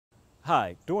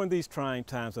Hi, during these trying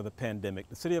times of the pandemic,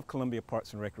 the City of Columbia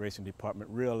Parks and Recreation Department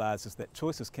realizes that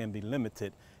choices can be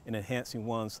limited in enhancing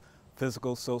one's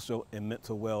physical, social, and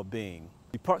mental well-being.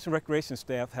 The Parks and Recreation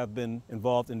staff have been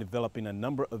involved in developing a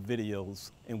number of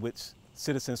videos in which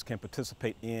citizens can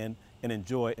participate in and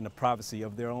enjoy in the privacy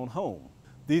of their own home.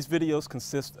 These videos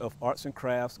consist of arts and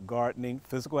crafts, gardening,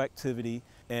 physical activity,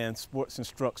 and sports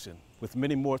instruction, with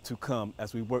many more to come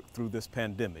as we work through this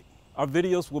pandemic. Our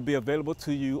videos will be available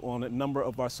to you on a number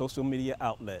of our social media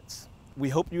outlets. We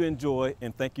hope you enjoy,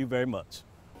 and thank you very much.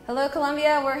 Hello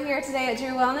Columbia, we're here today at Drew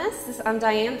Wellness. I'm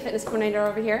Diane, fitness coordinator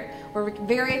over here. We're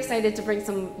very excited to bring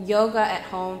some yoga at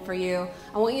home for you.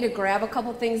 I want you to grab a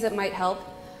couple things that might help.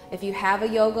 If you have a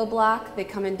yoga block, they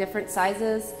come in different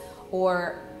sizes,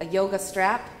 or a yoga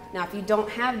strap. Now if you don't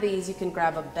have these, you can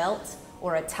grab a belt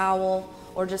or a towel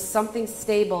or just something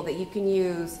stable that you can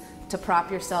use to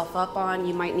prop yourself up on.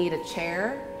 You might need a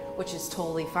chair, which is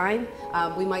totally fine.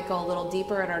 We might go a little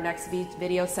deeper in our next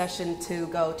video session to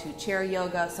go to chair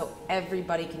yoga, so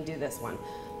everybody can do this one.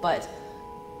 But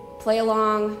play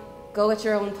along, go at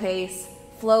your own pace,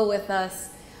 flow with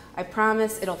us. I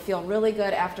promise it'll feel really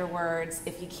good afterwards.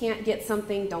 If you can't get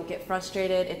something, don't get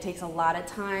frustrated. It takes a lot of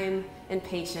time and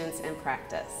patience and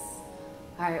practice.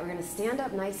 All right, we're gonna stand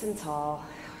up nice and tall.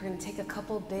 We're gonna take a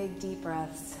couple big deep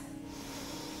breaths.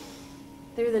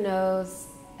 Through the nose,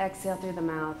 exhale through the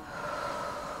mouth.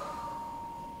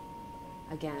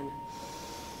 Again.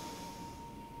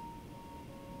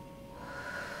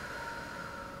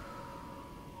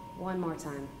 One more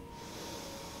time.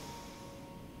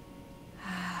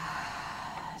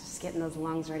 Just getting those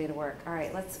lungs ready to work. All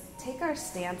right, let's take our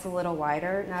stance a little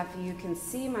wider. Now, if you can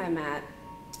see my mat,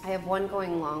 I have one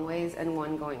going long ways and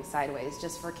one going sideways,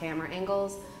 just for camera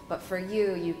angles. But for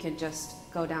you, you can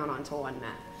just go down onto one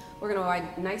mat. We're gonna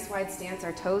nice wide stance.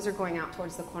 Our toes are going out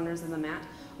towards the corners of the mat.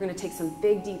 We're gonna take some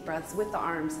big deep breaths with the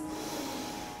arms.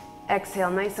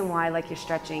 Exhale nice and wide like you're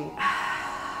stretching.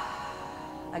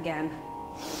 Again.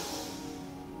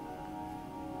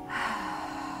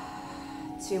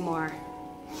 Two more.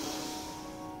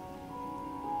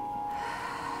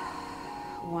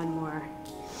 One more.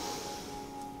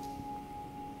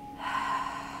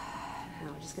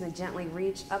 Now we're just gonna gently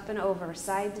reach up and over,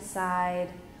 side to side.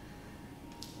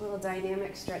 A little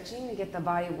dynamic stretching to get the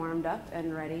body warmed up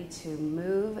and ready to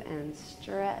move and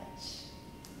stretch.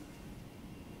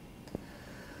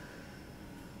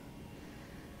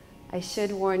 I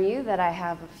should warn you that I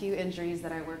have a few injuries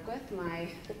that I work with.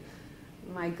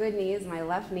 My good knee is my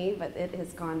left knee, but it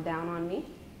has gone down on me.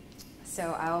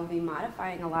 So I will be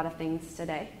modifying a lot of things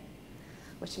today,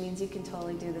 which means you can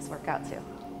totally do this workout too.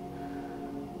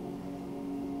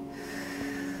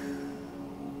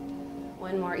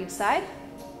 One more each side.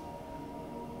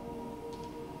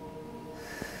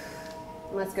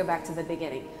 Let's go back to the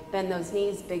beginning. Bend those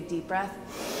knees, big deep breath.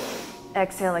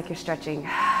 Exhale like you're stretching.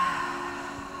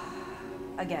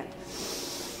 Again.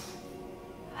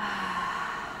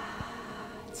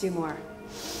 Two more.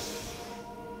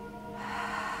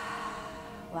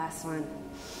 Last one.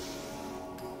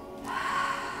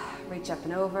 Reach up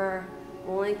and over,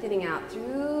 lengthening out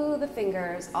through the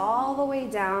fingers all the way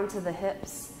down to the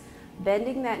hips,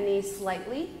 bending that knee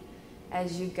slightly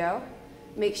as you go.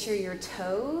 Make sure your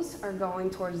toes are going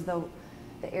towards the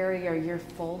area you're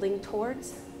folding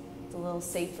towards. It's a little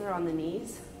safer on the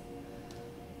knees.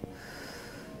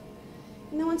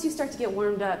 And then once you start to get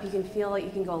warmed up, you can feel like you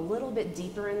can go a little bit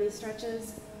deeper in these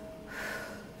stretches.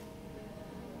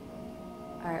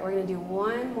 All right, we're gonna do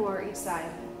one more each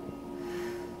side.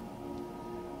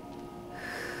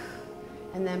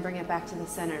 And then bring it back to the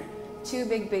center. Two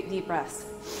big deep breaths.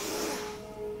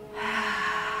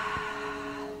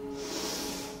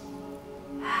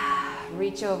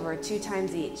 Reach over 2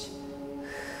 times each.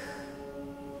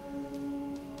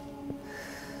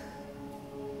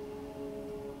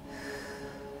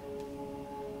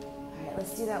 All right,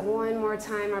 let's do that one more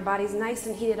time. Our body's nice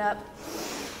and heated up.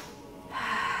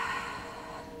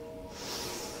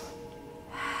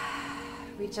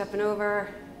 Reach up and over.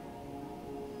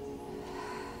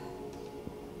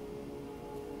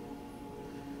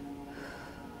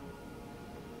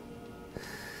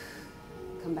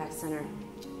 Come back center.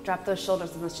 Drop those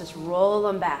shoulders and let's just roll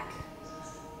them back.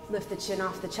 Lift the chin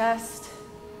off the chest,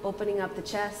 opening up the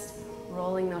chest,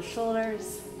 rolling those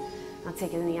shoulders. Now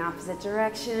take it in the opposite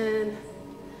direction.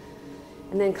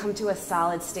 And then come to a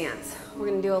solid stance. We're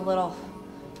gonna do a little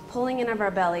pulling in of our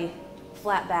belly,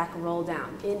 flat back, roll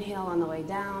down. Inhale on the way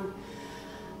down,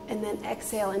 and then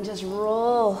exhale and just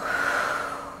roll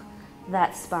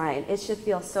that spine. It should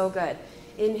feel so good.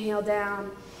 Inhale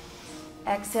down,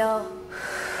 exhale.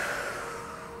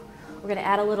 We're gonna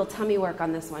add a little tummy work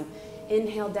on this one.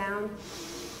 Inhale down,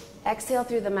 exhale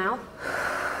through the mouth.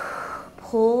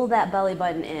 Pull that belly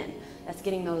button in. That's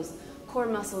getting those core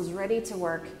muscles ready to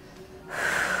work,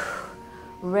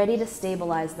 ready to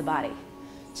stabilize the body.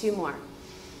 2 more.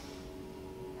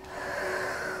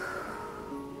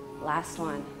 Last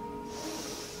one.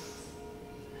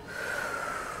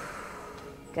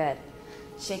 Good.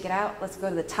 Shake it out. Let's go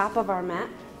to the top of our mat.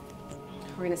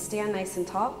 We're going to stand nice and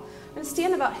tall. We're going to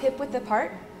stand about hip width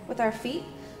apart with our feet,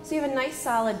 so you have a nice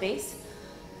solid base.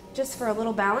 Just for a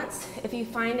little balance, if you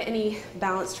find any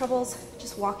balance troubles,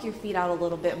 just walk your feet out a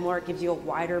little bit more. It gives you a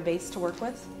wider base to work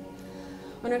with.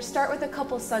 We're going to start with a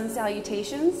couple sun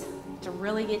salutations to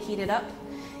really get heated up,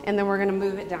 and then we're going to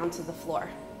move it down to the floor.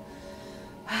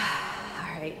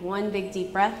 All right, 1 big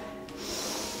deep breath.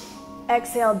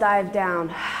 Exhale, dive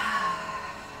down.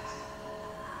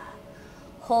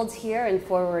 Hold here and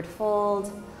forward fold.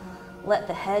 Let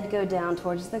the head go down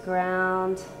towards the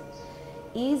ground.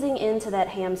 Easing into that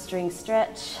hamstring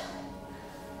stretch.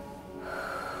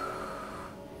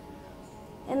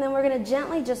 And then we're going to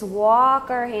gently just walk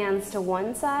our hands to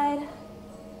one side.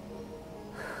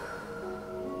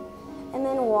 And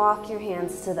then walk your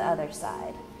hands to the other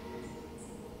side.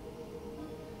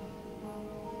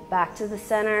 Back to the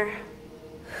center.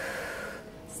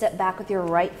 Step back with your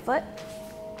right foot.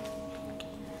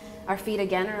 Our feet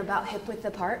again are about hip width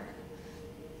apart.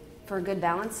 For a good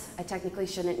balance, I technically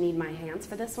shouldn't need my hands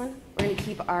for this one. We're going to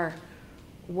keep our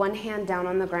one hand down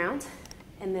on the ground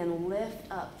and then lift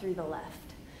up through the left.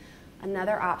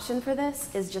 Another option for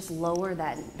this is just lower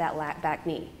that back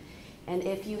knee. And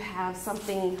if you have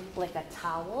something like a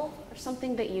towel or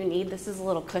something that you need, this is a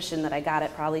little cushion that I got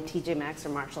at probably TJ Maxx or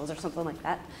Marshalls or something like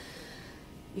that.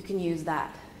 You can use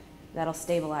that. That'll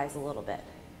stabilize a little bit.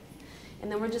 And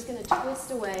then we're just going to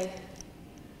twist away.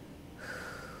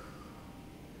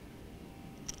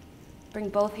 Bring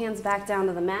both hands back down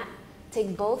to the mat.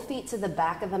 Take both feet to the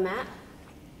back of the mat,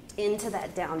 into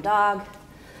that down dog.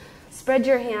 Spread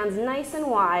your hands nice and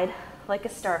wide, like a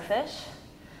starfish,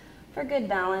 for good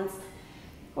balance.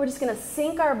 We're just going to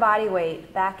sink our body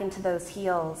weight back into those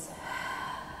heels.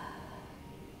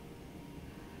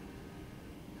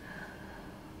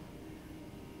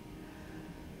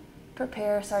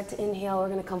 Prepare, start to inhale. We're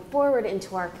going to come forward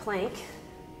into our plank.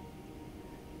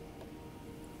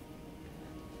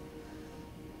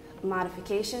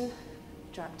 Modification,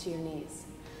 drop to your knees.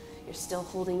 You're still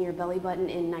holding your belly button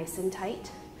in nice and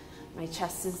tight. My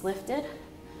chest is lifted,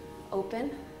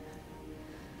 open.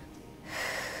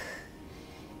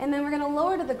 And then we're going to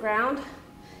lower to the ground.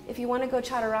 If you want to go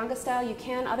chaturanga style, you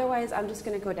can. Otherwise, I'm just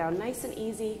going to go down nice and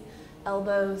easy,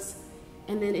 elbows,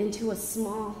 and then into a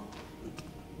small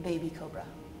baby cobra.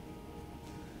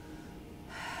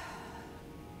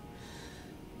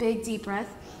 Big deep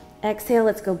breath. Exhale,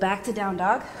 let's go back to down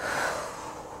dog.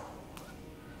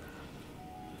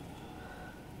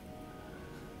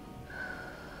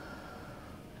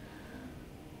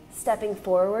 Stepping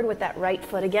forward with that right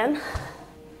foot again.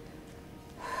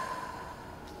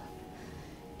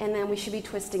 And then we should be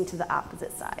twisting to the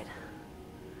opposite side.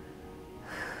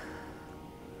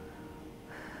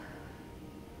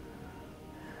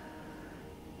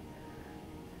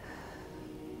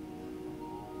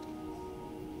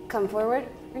 Come forward.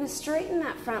 We're going to straighten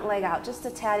that front leg out just a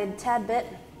tad bit.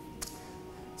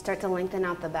 Start to lengthen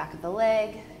out the back of the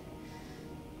leg.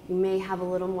 You may have a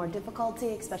little more difficulty,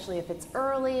 especially if it's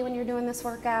early when you're doing this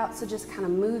workout. So just kind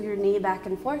of move your knee back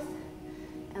and forth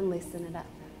and loosen it up.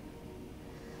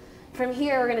 From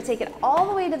here, we're going to take it all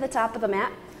the way to the top of the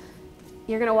mat.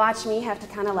 You're going to watch me have to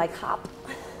kind of like hop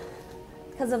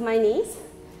because of my knees,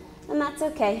 and that's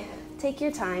okay. Take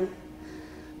your time.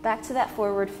 Back to that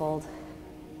forward fold.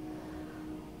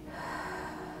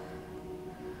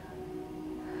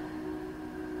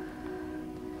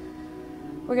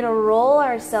 We're going to roll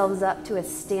ourselves up to a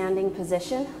standing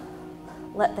position.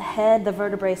 Let the head, the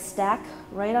vertebrae stack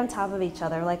right on top of each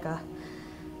other like a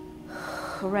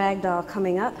rag doll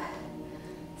coming up.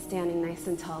 Standing nice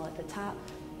and tall at the top.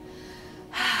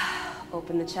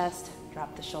 Open the chest,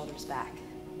 drop the shoulders back.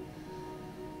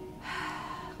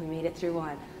 We made it through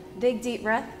one. Big deep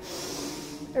breath.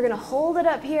 We're going to hold it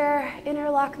up here,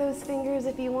 interlock those fingers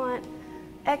if you want.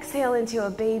 Exhale into a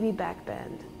baby back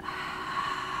bend.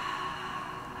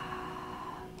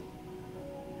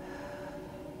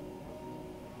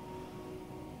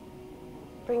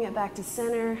 Bring it back to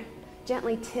center.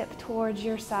 Gently tip towards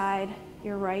your side,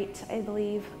 your right, I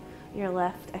believe, your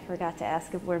left. I forgot to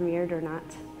ask if we're mirrored or not.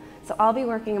 So I'll be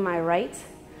working on my right.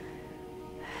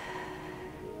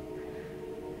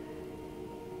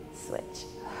 Switch.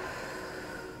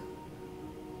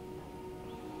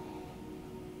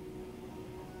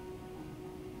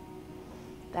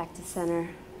 Back to center.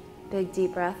 Big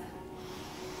deep breath.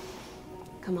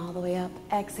 Come all the way up.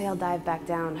 Exhale, dive back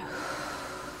down.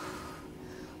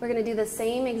 We're gonna do the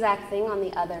same exact thing on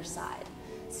the other side.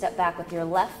 Step back with your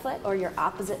left foot or your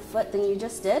opposite foot than you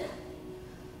just did.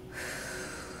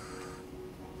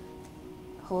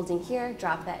 Holding here,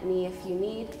 drop that knee if you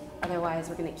need. Otherwise,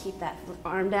 we're gonna keep that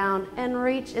arm down and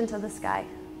reach into the sky.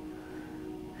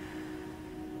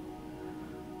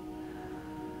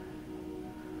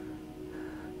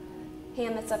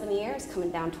 Hand that's up in the air is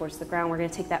coming down towards the ground. We're gonna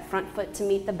take that front foot to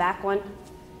meet the back one.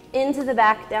 Into the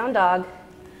back, down dog.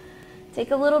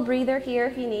 Take a little breather here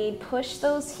if you need. Push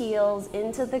those heels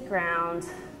into the ground.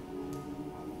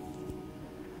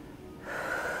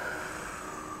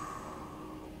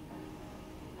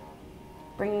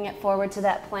 Bringing it forward to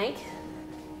that plank.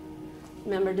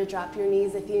 Remember to drop your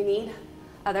knees if you need.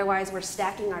 Otherwise, we're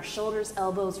stacking our shoulders,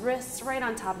 elbows, wrists right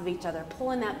on top of each other,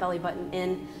 pulling that belly button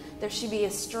in. There should be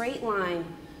a straight line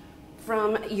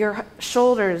from your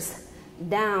shoulders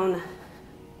down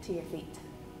to your feet.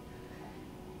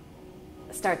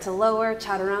 Start to lower,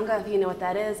 chaturanga if you know what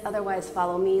that is. Otherwise,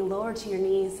 follow me, lower to your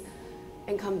knees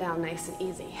and come down nice and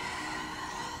easy.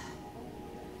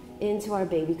 Into our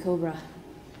baby cobra.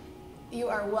 You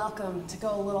are welcome to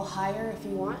go a little higher if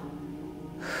you want.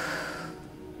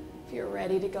 If you're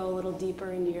ready to go a little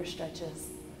deeper into your stretches.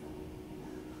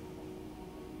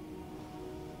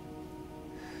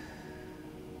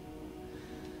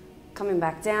 Coming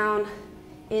back down.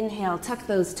 Inhale, tuck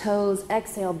those toes.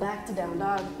 Exhale, back to down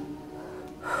dog.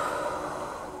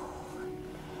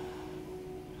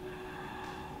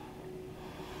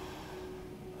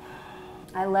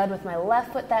 I led with my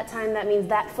left foot that time. That means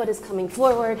that foot is coming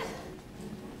forward.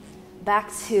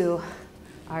 Back to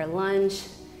our lunge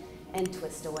and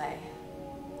twist away.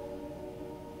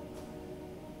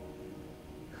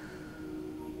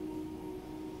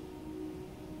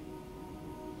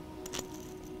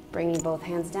 Bringing both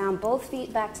hands down, both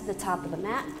feet back to the top of the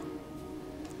mat.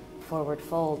 Forward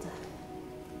fold.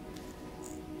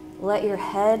 Let your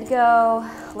head go.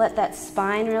 Let that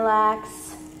spine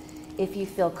relax. If you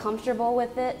feel comfortable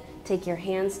with it, take your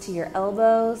hands to your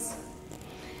elbows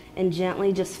and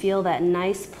gently just feel that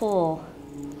nice pull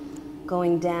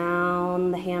going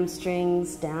down the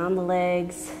hamstrings, down the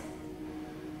legs,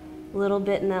 a little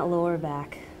bit in that lower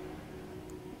back.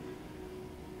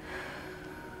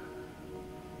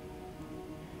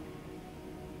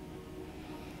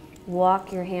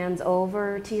 Walk your hands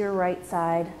over to your right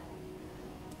side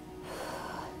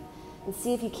and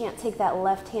see if you can't take that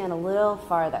left hand a little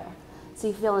farther. So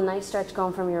you feel a nice stretch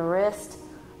going from your wrist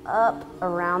up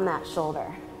around that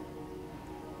shoulder.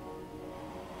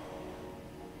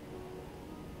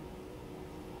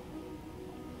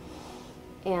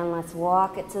 And let's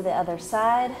walk it to the other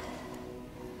side.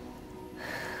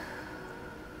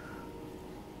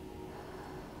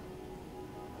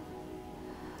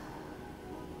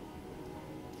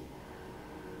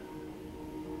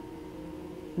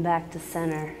 Back to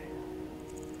center.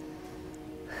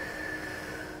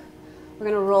 We're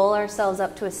going to roll ourselves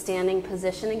up to a standing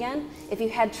position again. If you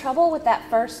had trouble with that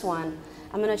first one,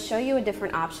 I'm going to show you a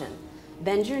different option.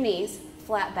 Bend your knees,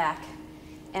 flat back,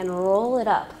 and roll it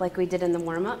up like we did in the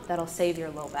warm-up. That'll save your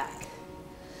low back.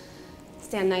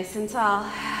 Stand nice and tall.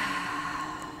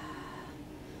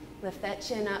 Lift that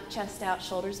chin up, chest out,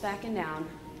 shoulders back and down.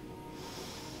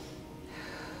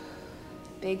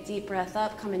 Big deep breath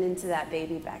up, coming into that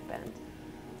baby back bend.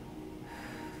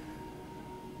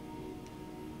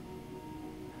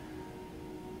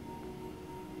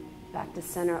 Back to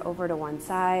center, over to one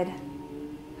side.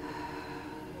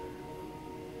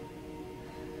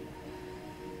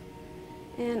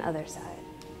 And other side.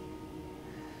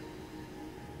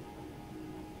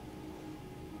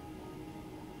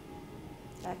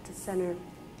 Back to center.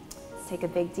 Let's take a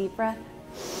big deep breath.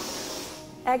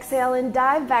 Exhale and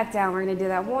dive back down. We're going to do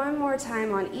that one more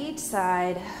time on each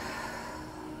side.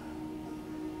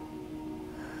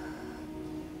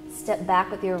 Step back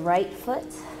with your right foot.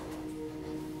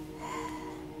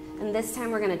 And this time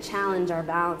we're going to challenge our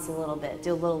balance a little bit.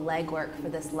 Do a little leg work for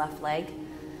this left leg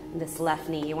and this left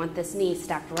knee. You want this knee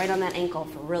stacked right on that ankle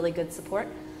for really good support.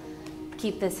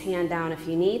 Keep this hand down if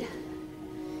you need.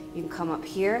 You can come up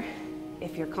here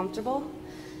if you're comfortable.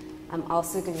 I'm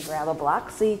also going to grab a block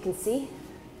so you can see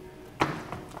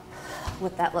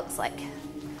what that looks like.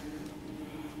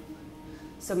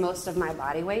 So most of my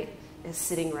body weight is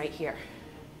sitting right here.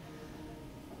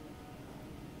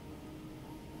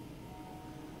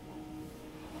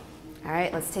 All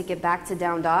right, let's take it back to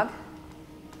down dog.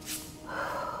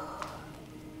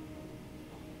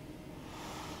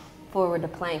 Forward to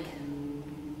plank.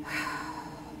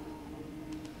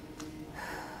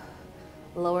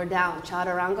 Lower down,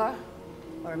 chaturanga,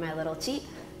 or my little cheat.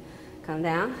 Come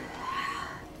down.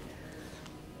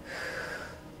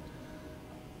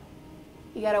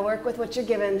 You gotta work with what you're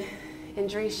given.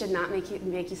 Injuries should not make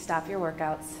you stop your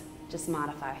workouts. Just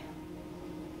modify.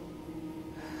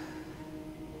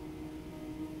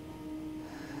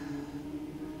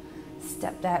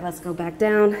 Step back, let's go back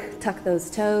down. Tuck those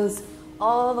toes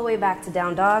all the way back to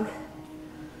down dog.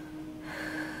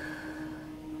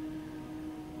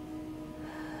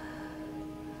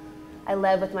 I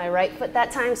led with my right foot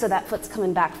that time, so that foot's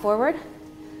coming back forward.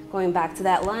 Going back to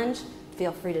that lunge.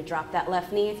 Feel free to drop that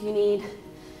left knee if you need.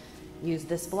 Use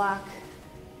this block.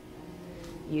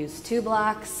 Use 2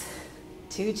 blocks,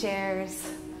 2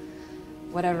 chairs,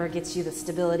 whatever gets you the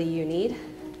stability you need.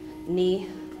 Knee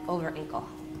over ankle.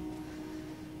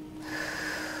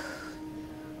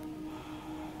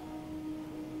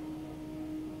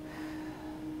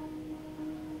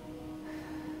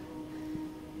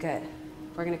 Good.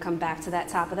 We're going to come back to that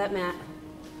top of that mat.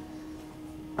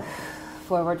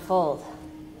 Forward fold.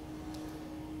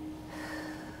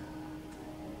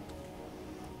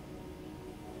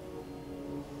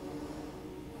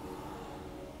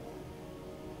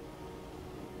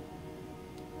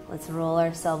 Let's roll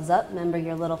ourselves up. Remember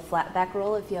your little flat back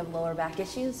roll if you have lower back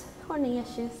issues or knee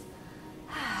issues.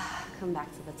 Come back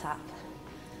to the top.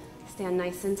 Stand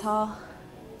nice and tall.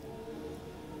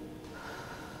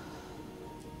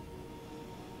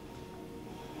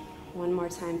 One more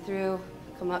time through.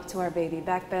 Come up to our baby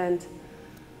back bend.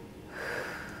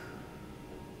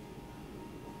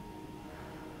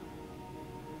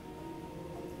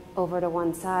 Over to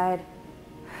one side.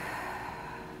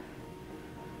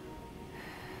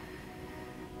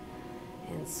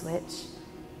 And switch.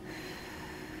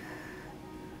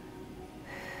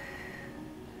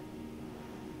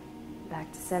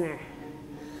 Back to center.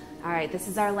 All right, this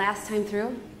is our last time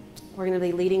through. We're going to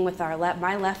be leading with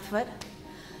my left foot.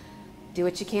 Do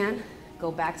what you can.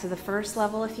 Go back to the first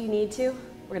level if you need to.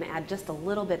 We're going to add just a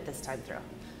little bit this time through.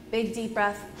 Big deep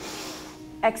breath.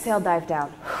 Exhale, dive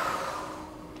down.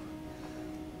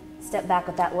 Step back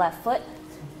with that left foot.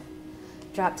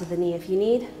 Drop to the knee if you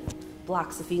need.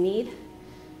 Blocks if you need.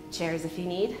 Chairs if you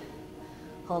need.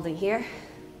 Holding here.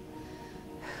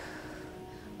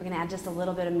 We're going to add just a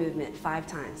little bit of movement 5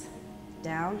 times.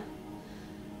 Down,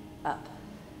 up.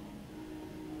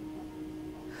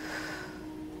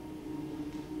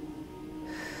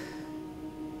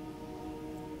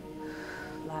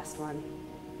 Last one.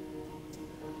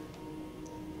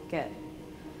 Good.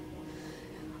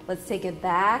 Let's take it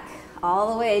back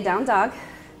all the way, down dog.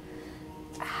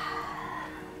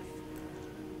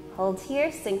 Hold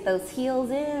here, sink those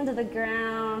heels into the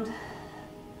ground.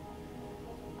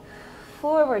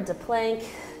 Forward to plank.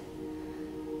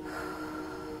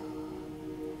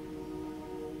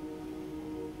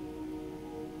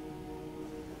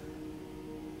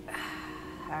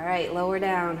 All right, lower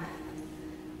down.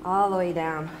 All the way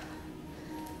down.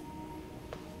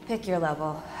 Pick your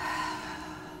level.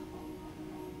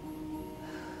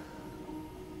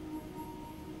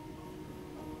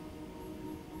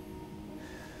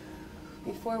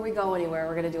 Before we go anywhere,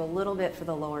 we're going to do a little bit for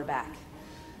the lower back.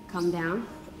 Come down.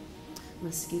 I'm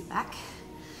going to scoot back.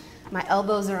 My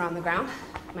elbows are on the ground.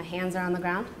 My hands are on the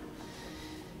ground.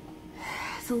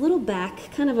 It's a little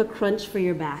back, kind of a crunch for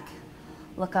your back.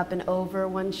 Look up and over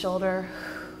one shoulder.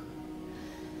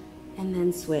 And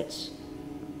then switch.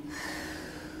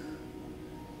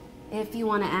 If you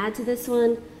want to add to this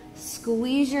one,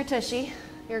 squeeze your tushy,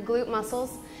 your glute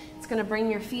muscles. It's going to bring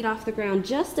your feet off the ground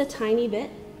just a tiny bit,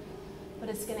 but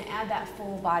it's going to add that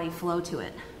full body flow to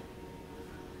it.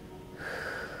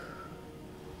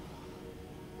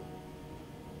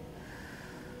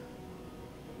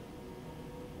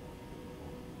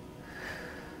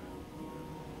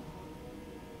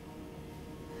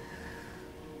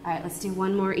 All right, let's do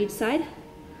one more each side.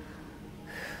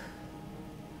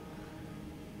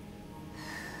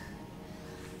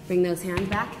 Bring those hands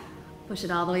back. Push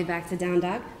it all the way back to down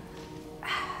dog.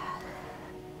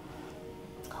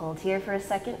 Hold here for a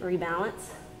second,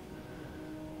 rebalance.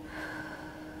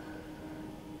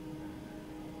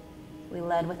 We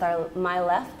led with my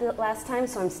left the last time,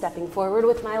 so I'm stepping forward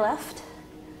with my left.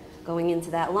 Going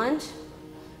into that lunge.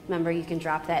 Remember, you can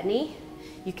drop that knee.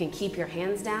 You can keep your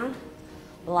hands down.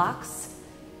 Blocks,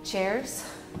 chairs,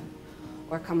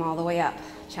 or come all the way up.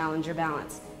 Challenge your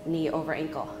balance. Knee over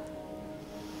ankle.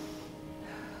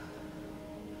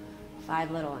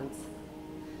 5 little ones.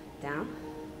 Down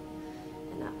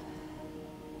and up.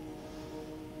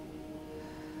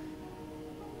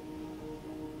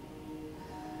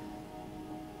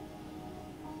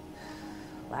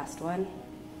 Last one.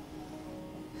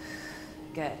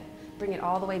 Good. Bring it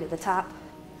all the way to the top.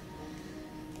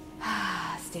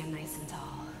 Stand nice and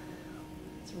tall.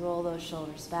 Let's roll those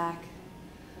shoulders back.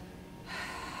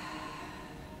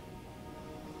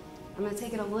 I'm going to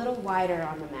take it a little wider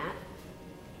on the mat.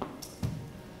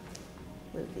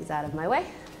 Move these out of my way.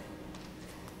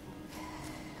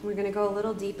 We're going to go a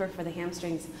little deeper for the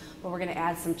hamstrings, but we're going to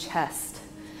add some chest.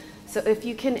 So if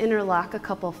you can interlock a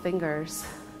couple fingers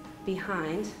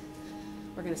behind,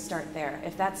 we're going to start there.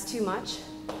 If that's too much,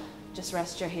 just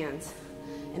rest your hands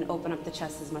and open up the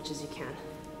chest as much as you can.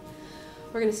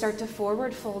 We're going to start to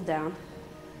forward fold down.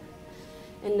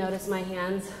 And notice my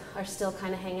hands are still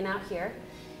kind of hanging out here.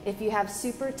 If you have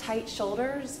super tight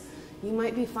shoulders, you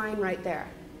might be fine right there.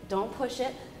 Don't push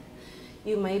it.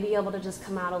 You may be able to just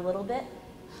come out a little bit,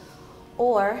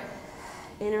 or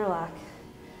interlock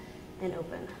and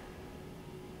open.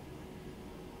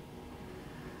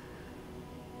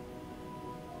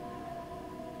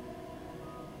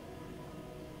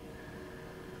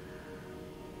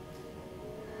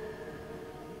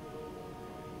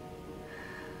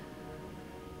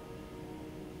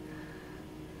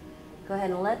 Go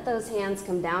ahead and let those hands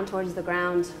come down towards the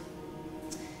ground.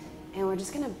 And we're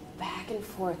just gonna back and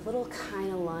forth, little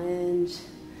kind of lunge.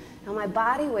 Now my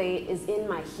body weight is in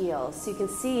my heels, so you can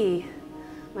see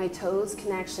my toes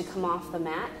can actually come off the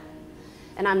mat.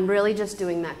 And I'm really just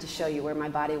doing that to show you where my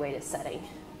body weight is setting.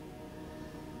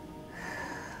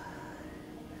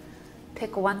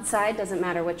 Pick one side, doesn't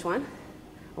matter which one.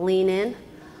 Lean in,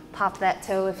 pop that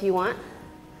toe if you want.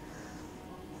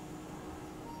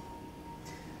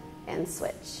 And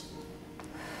switch.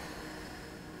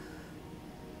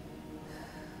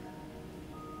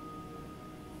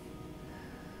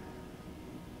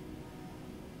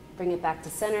 Bring it back to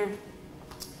center.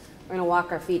 We're going to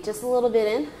walk our feet just a little bit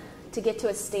in to get to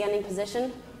a standing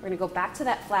position. We're going to go back to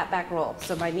that flat back roll.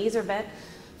 So my knees are bent,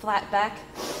 flat back.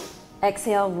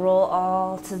 Exhale, roll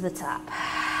all to the top.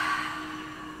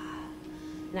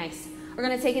 Nice. We're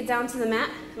going to take it down to the mat.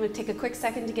 I'm going to take a quick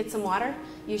second to get some water.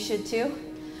 You should too.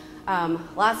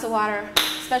 Lots of water,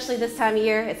 especially this time of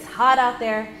year. It's hot out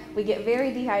there. We get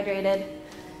very dehydrated.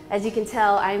 As you can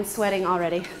tell, I'm sweating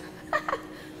already.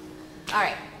 All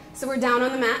right, so we're down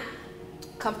on the mat.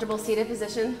 Comfortable seated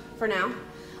position for now.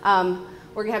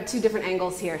 We're gonna have two different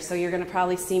angles here, so you're gonna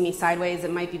probably see me sideways.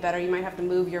 It might be better. You might have to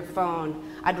move your phone.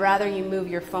 I'd rather you move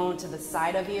your phone to the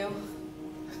side of you.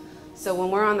 So when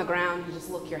we're on the ground, you just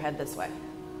look your head this way.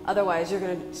 Otherwise, you're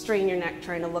gonna strain your neck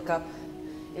trying to look up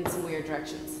in some weird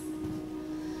directions.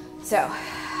 So,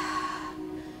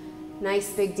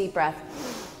 nice big deep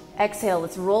breath. Exhale,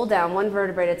 let's roll down one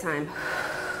vertebrae at a time.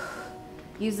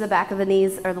 Use the back of the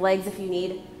knees or the legs if you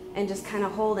need, and just kind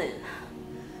of hold in.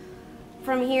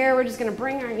 From here, we're just gonna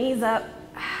bring our knees up,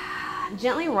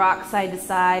 gently rock side to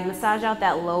side, massage out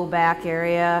that low back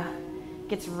area.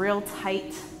 Gets real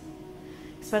tight,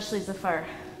 especially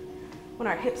when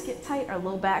our hips get tight, our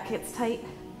low back gets tight.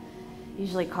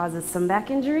 Usually causes some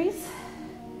back injuries.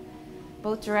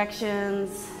 Both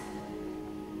directions.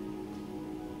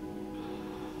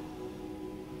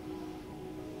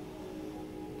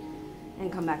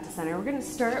 And come back to center. We're gonna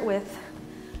start with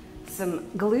some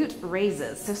glute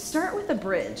raises. So start with a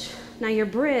bridge. Now your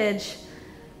bridge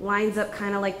lines up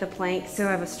kind of like the plank, so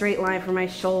I have a straight line from my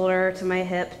shoulder to my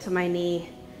hip to my knee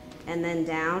and then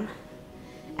down.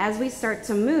 As we start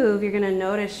to move, you're gonna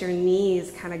notice your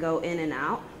knees kind of go in and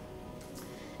out.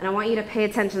 And I want you to pay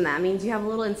attention to that. It means you have a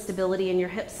little instability in your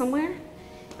hips somewhere,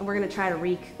 and we're gonna try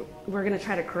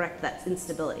to correct that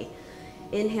instability.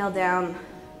 Inhale down,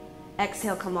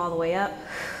 exhale, come all the way up.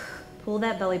 Pull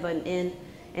that belly button in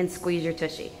and squeeze your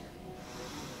tushy.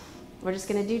 We're just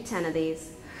gonna do 10 of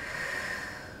these.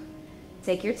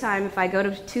 Take your time. If I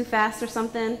go too fast or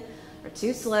something, or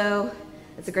too slow,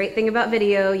 it's a great thing about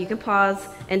video. You can pause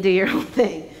and do your own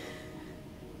thing.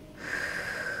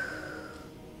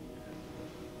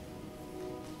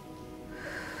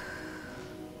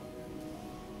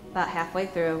 About halfway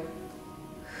through.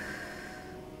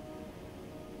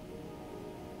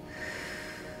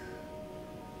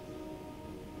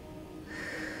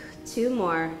 Two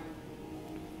more.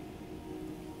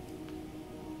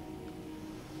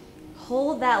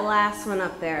 Hold that last one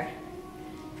up there.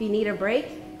 If you need a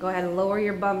break, go ahead and lower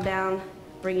your bum down,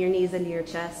 bring your knees into your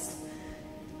chest.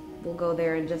 We'll go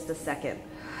there in just a second.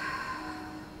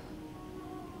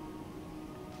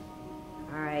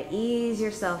 All right, ease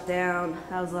yourself down.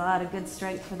 That was a lot of good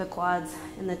strength for the quads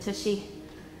and the tushy.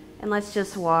 And let's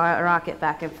just rock it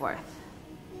back and forth.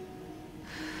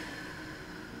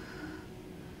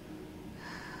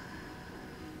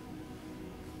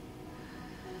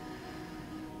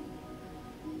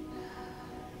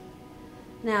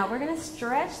 Now we're gonna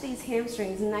stretch these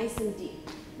hamstrings nice and deep.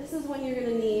 This is when you're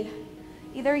gonna need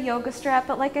either a yoga strap,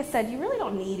 but like I said, you really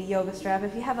don't need a yoga strap.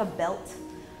 If you have a belt,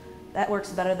 that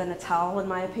works better than a towel in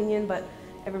my opinion, but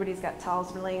everybody's got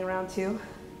towels laying around too.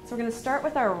 So we're gonna start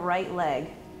with our right leg.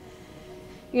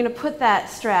 You're gonna put that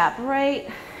strap right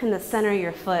in the center of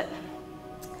your foot.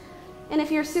 And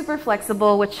if you're super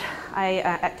flexible, which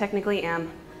I technically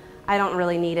am, I don't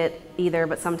really need it either,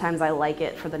 but sometimes I like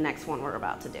it for the next one we're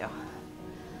about to do.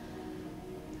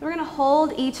 We're gonna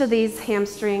hold each of these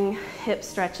hamstring hip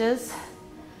stretches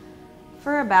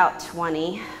for about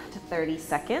 20 to 30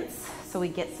 seconds so we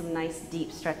get some nice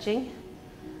deep stretching.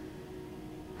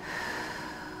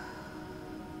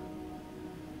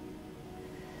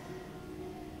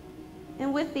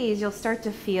 And with these, you'll start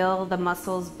to feel the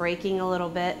muscles breaking a little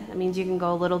bit. That means you can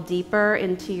go a little deeper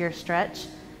into your stretch.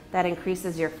 That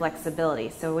increases your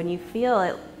flexibility. So when you feel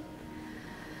it,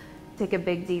 take a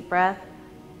big deep breath,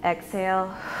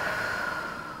 exhale,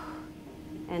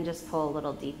 and just pull a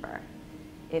little deeper.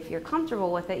 If you're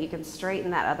comfortable with it, you can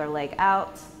straighten that other leg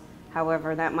out.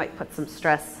 However, that might put some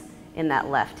stress in that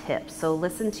left hip. So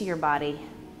listen to your body.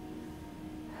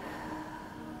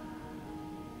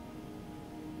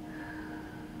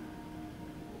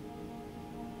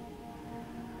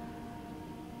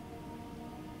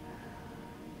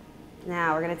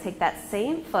 Now we're going to take that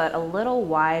same foot a little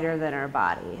wider than our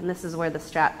body, and this is where the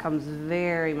strap comes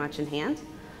very much in hand.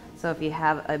 So if you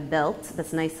have a belt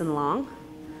that's nice and long,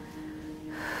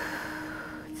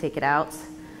 take it out,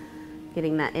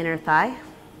 getting that inner thigh.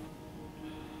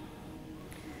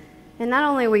 And not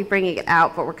only are we bringing it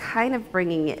out, but we're kind of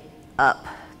bringing it up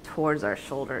towards our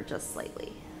shoulder just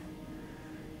slightly.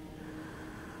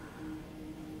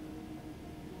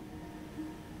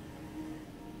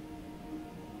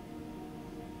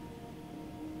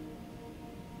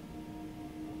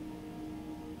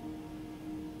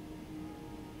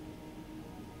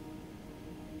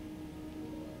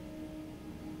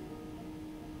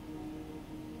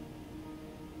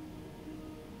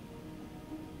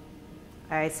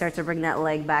 All right, start to bring that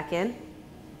leg back in.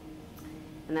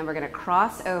 And then we're gonna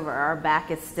cross over. Our back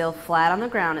is still flat on the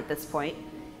ground at this point,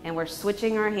 and we're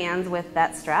switching our hands with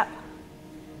that strap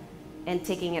and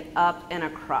taking it up and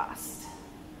across.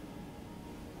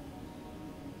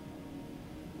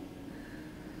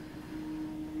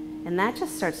 And that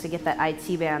just starts to get that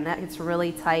IT band. That gets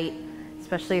really tight,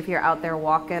 especially if you're out there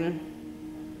walking.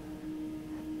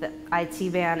 The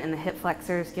IT band and the hip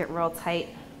flexors get real tight.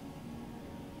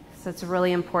 So it's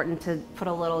really important to put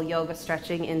a little yoga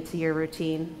stretching into your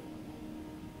routine.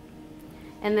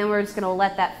 And then we're just gonna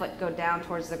let that foot go down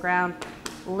towards the ground,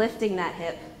 lifting that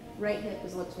hip. Right hip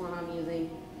is which one I'm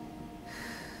using.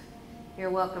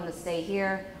 You're welcome to stay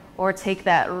here or take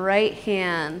that right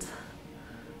hand.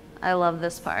 I love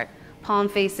this part. Palm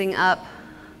facing up.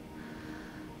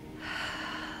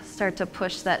 Start to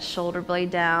push that shoulder blade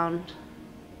down.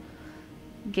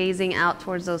 Gazing out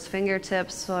towards those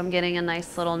fingertips, so I'm getting a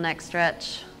nice little neck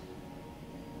stretch.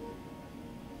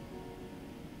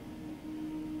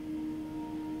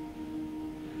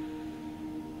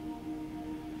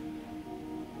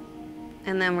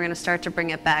 And then we're going to start to bring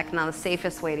it back. Now the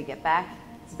safest way to get back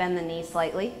is bend the knee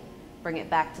slightly, bring it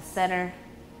back to center.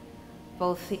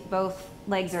 Both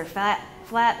legs are flat.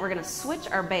 We're going to switch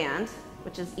our band,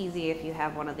 which is easy if you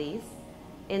have one of these,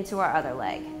 into our other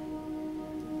leg.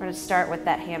 We're going to start with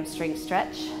that hamstring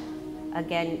stretch.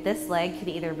 Again, this leg can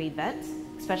either be bent,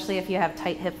 especially if you have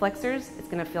tight hip flexors, it's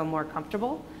going to feel more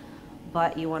comfortable,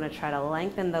 but you want to try to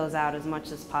lengthen those out as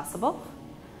much as possible.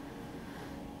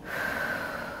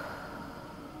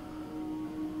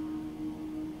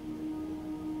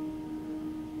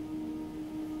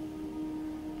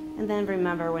 And then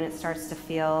remember, when it starts to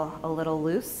feel a little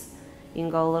loose, you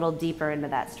can go a little deeper into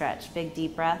that stretch. Big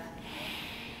deep breath.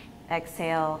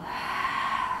 Exhale.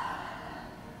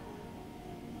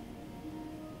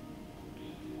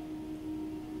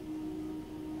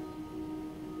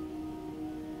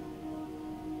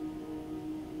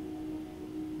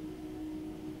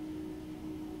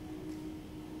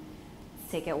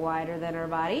 Take it wider than our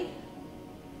body.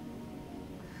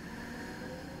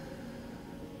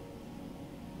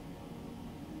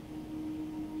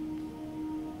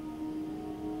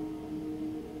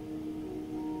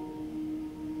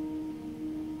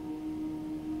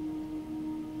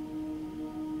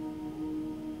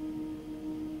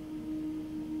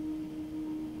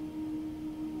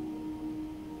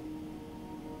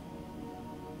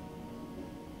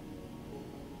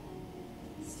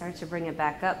 Start to bring it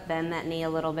back up, bend that knee a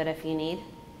little bit if you need.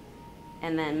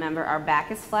 And then remember, our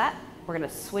back is flat. We're gonna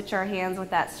switch our hands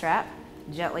with that strap,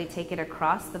 gently take it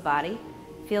across the body,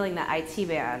 feeling that IT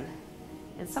band.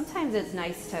 And sometimes it's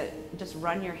nice to just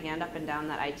run your hand up and down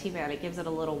that IT band. It gives it a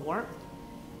little warmth,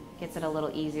 gets it a little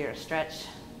easier to stretch.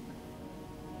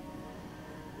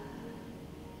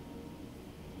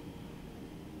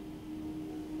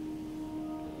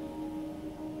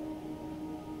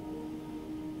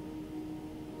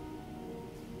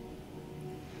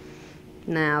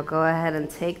 Now go ahead and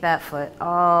take that foot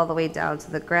all the way down to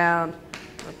the ground.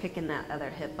 We're picking that other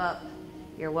hip up.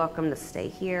 You're welcome to stay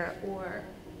here or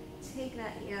take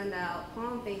that hand out,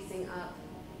 palm facing up.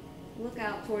 Look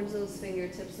out towards those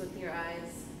fingertips with your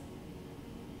eyes.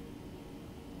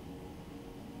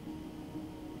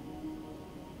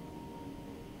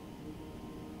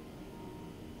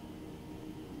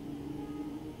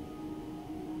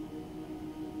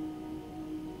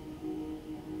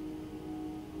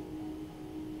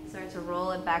 Start to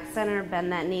roll it back center,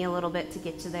 bend that knee a little bit to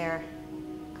get you there.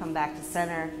 Come back to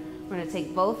center. We're going to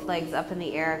take both legs up in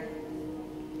the air.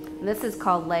 This is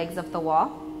called legs up the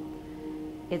wall.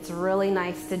 It's really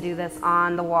nice to do this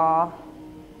on the wall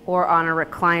or on a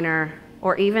recliner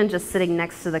or even just sitting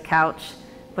next to the couch.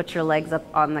 Put your legs up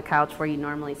on the couch where you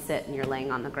normally sit and you're laying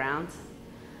on the ground.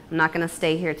 I'm not going to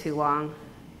stay here too long,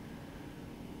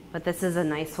 but this is a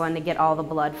nice one to get all the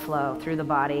blood flow through the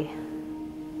body.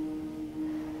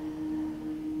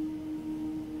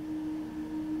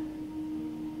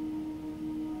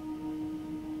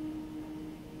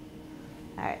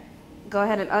 All right, go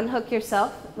ahead and unhook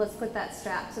yourself. Let's put that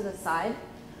strap to the side.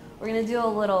 We're gonna do a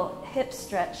little hip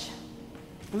stretch.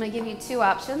 I'm gonna give you two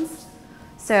options.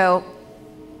 So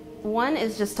one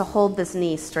is just to hold this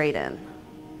knee straight in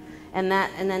and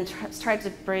then try to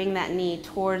bring that knee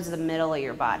towards the middle of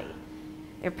your body.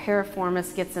 Your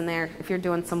piriformis gets in there. If you're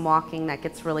doing some walking, that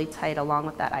gets really tight along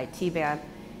with that IT band,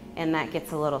 and that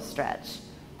gets a little stretch.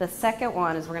 The second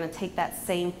one is we're gonna take that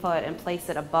same foot and place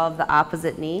it above the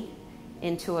opposite knee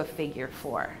into a figure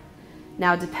four.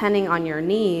 Now, depending on your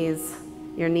knees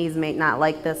may not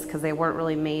like this because they weren't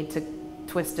really made to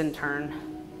twist and turn.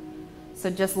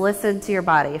 So just listen to your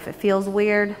body. If it feels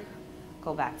weird,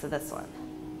 go back to this one.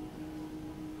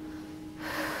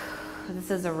 This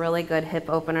is a really good hip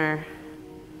opener.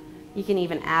 You can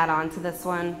even add on to this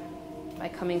one by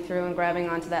coming through and grabbing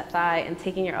onto that thigh and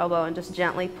taking your elbow and just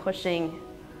gently pushing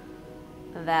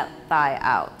that thigh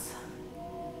out.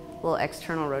 A little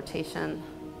external rotation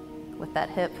with that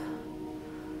hip.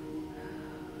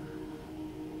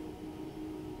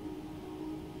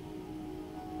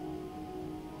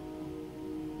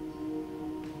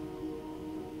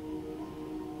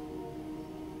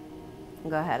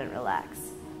 Go ahead and relax.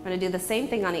 We're going to do the same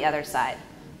thing on the other side.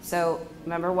 So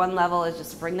remember, one level is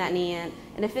just bring that knee in,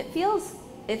 and if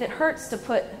it hurts to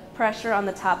put pressure on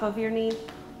the top of your knee,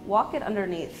 walk it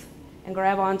underneath and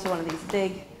grab onto one of these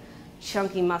big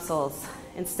chunky muscles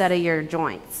instead of your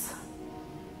joints.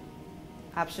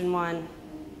 Option one.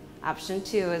 Option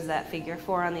two is that figure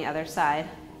four on the other side.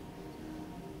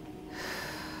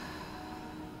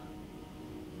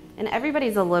 And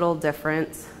everybody's a little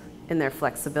different in their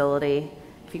flexibility.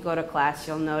 If you go to class,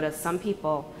 you'll notice some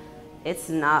people, it's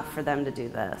not for them to do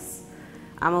this.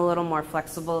 I'm a little more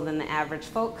flexible than the average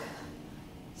folk,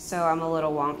 so I'm a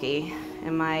little wonky.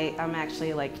 And I'm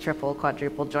actually like triple,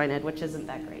 quadruple jointed, which isn't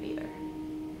that great either.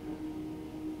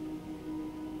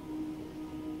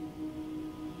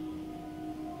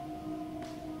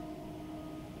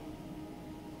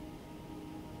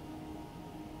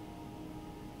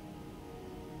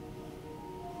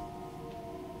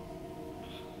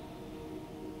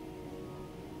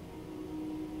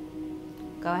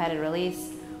 Go ahead and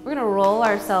release. We're gonna roll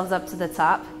ourselves up to the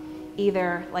top,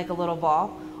 either like a little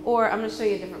ball, or I'm gonna show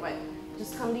you a different way.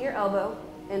 Just come to your elbow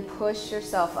and push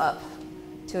yourself up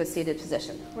to a seated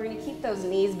position. We're gonna keep those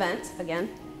knees bent again.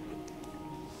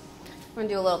 We're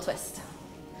gonna do a little twist.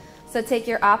 So take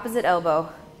your opposite elbow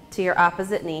to your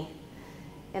opposite knee,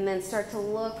 and then start to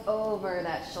look over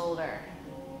that shoulder.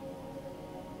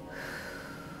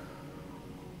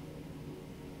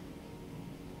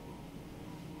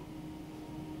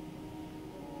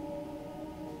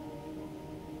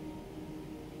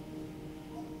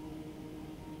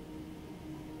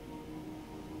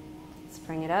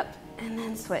 Bring it up and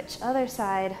then switch. Other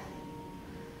side.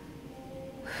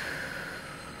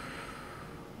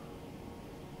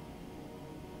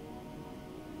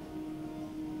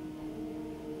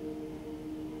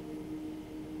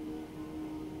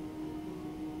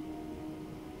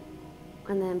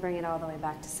 And then bring it all the way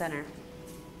back to center.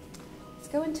 Let's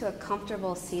go into a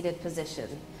comfortable seated position.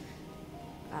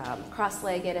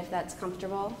 Cross-legged if that's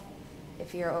comfortable.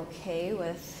 If you're okay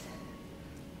with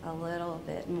a little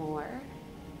bit more,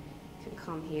 you can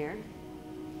come here.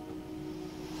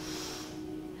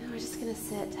 we're just gonna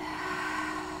sit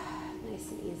nice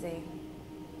and easy.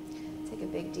 Take a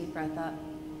big deep breath up.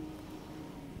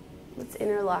 Let's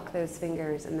interlock those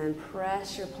fingers and then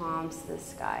press your palms to the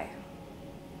sky.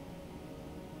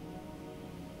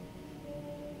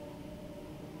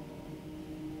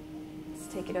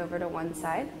 Let's take it over to one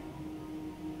side.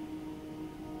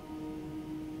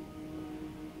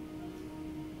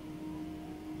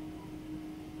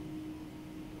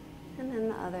 And then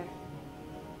the other.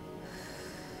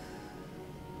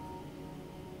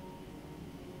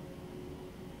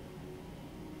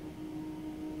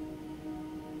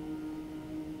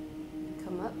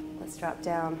 Up, let's drop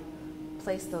down,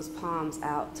 place those palms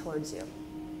out towards you.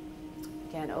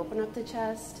 Again, open up the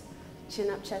chest, chin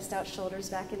up, chest out, shoulders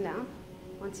back and down.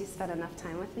 Once you spend enough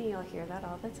time with me, you'll hear that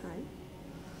all the time.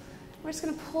 We're just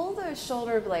gonna pull those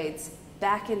shoulder blades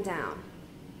back and down.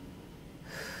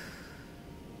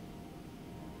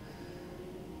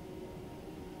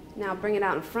 Now bring it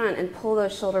out in front and pull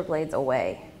those shoulder blades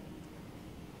away.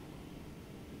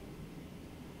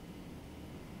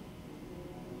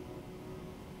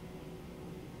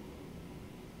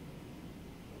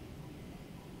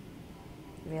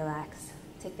 Relax.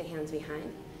 Take the hands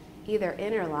behind. Either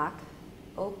interlock,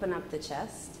 open up the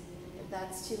chest. If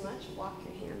that's too much, walk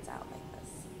your hands out like this.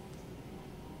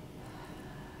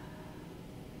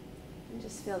 And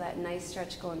just feel that nice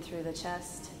stretch going through the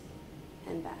chest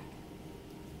and back.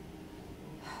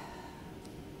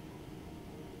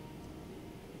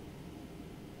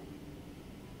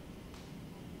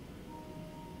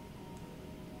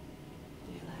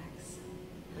 Relax.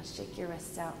 Now shake your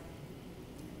wrists out.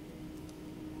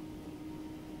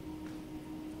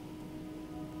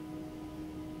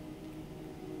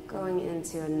 Going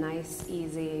into a nice,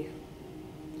 easy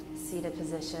seated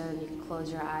position. You can close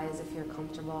your eyes if you're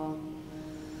comfortable.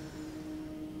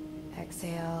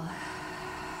 Exhale.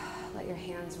 Let your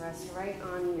hands rest right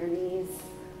on your knees,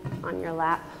 on your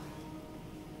lap.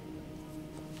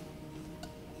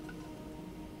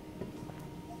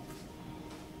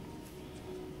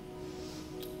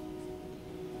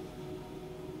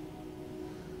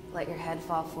 Let your head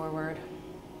fall forward.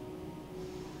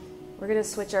 We're going to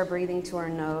switch our breathing to our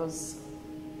nose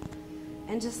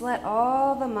and just let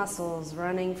all the muscles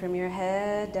running from your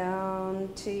head down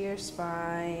to your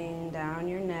spine, down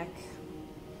your neck,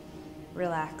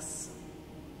 relax.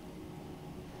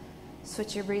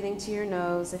 Switch your breathing to your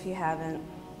nose if you haven't.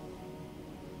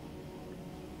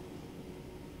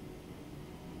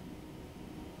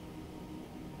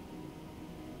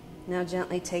 Now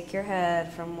gently take your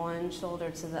head from one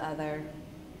shoulder to the other.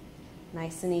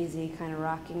 Nice and easy, kind of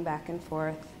rocking back and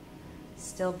forth.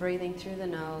 Still breathing through the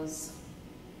nose.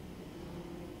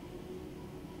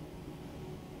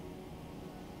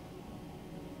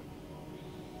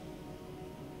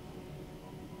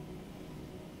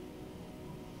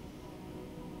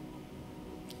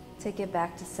 Take it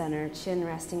back to center, chin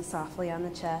resting softly on the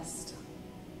chest.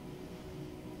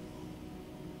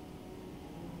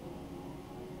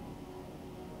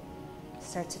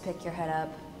 Start to pick your head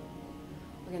up.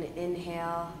 We're going to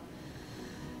inhale,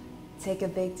 take a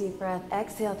big deep breath,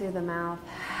 exhale through the mouth,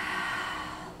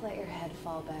 let your head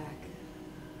fall back.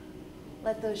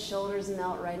 Let those shoulders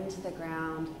melt right into the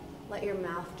ground, let your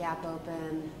mouth gap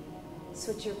open,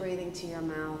 switch your breathing to your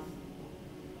mouth,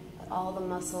 let all the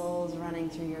muscles running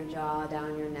through your jaw,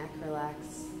 down your neck, relax.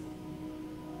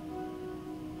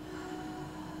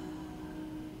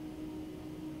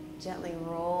 Gently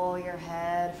roll your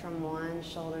head from one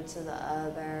shoulder to the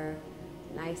other.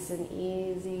 Nice and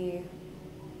easy.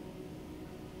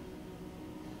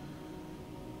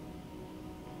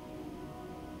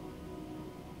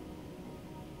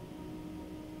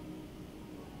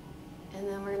 And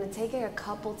then we're going to take it a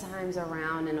couple times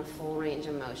around in a full range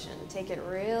of motion. Take it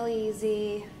real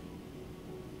easy.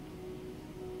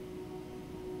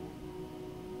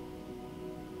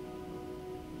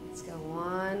 Let's go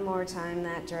one more time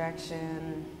that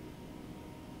direction.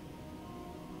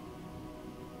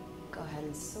 Go ahead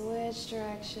and switch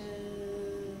directions.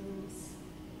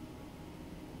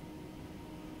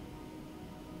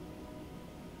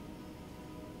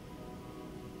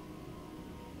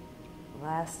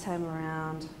 Last time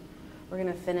around, we're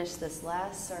going to finish this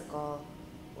last circle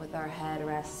with our head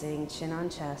resting, chin on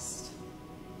chest.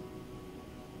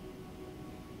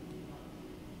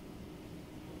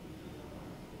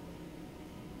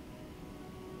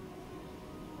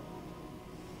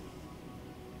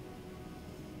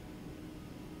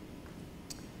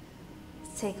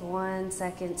 Take 1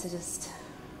 second to just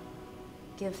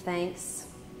give thanks.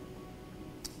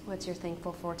 What you're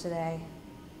thankful for today.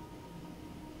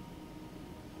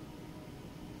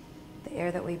 The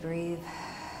air that we breathe,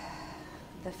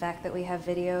 the fact that we have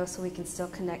video so we can still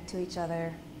connect to each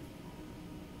other.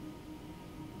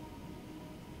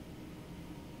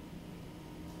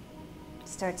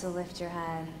 Start to lift your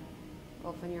head,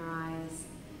 open your eyes,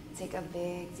 take a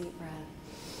big deep breath.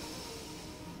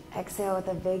 Exhale with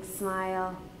a big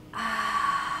smile.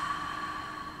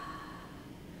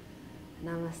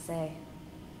 Namaste.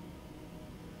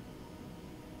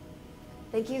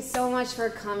 Thank you so much for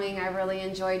coming. I really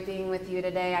enjoyed being with you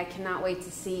today. I cannot wait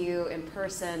to see you in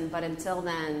person, but until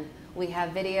then, we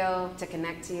have video to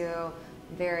connect to you.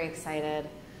 Very excited.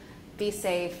 Be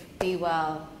safe, be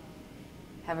well.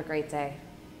 Have a great day.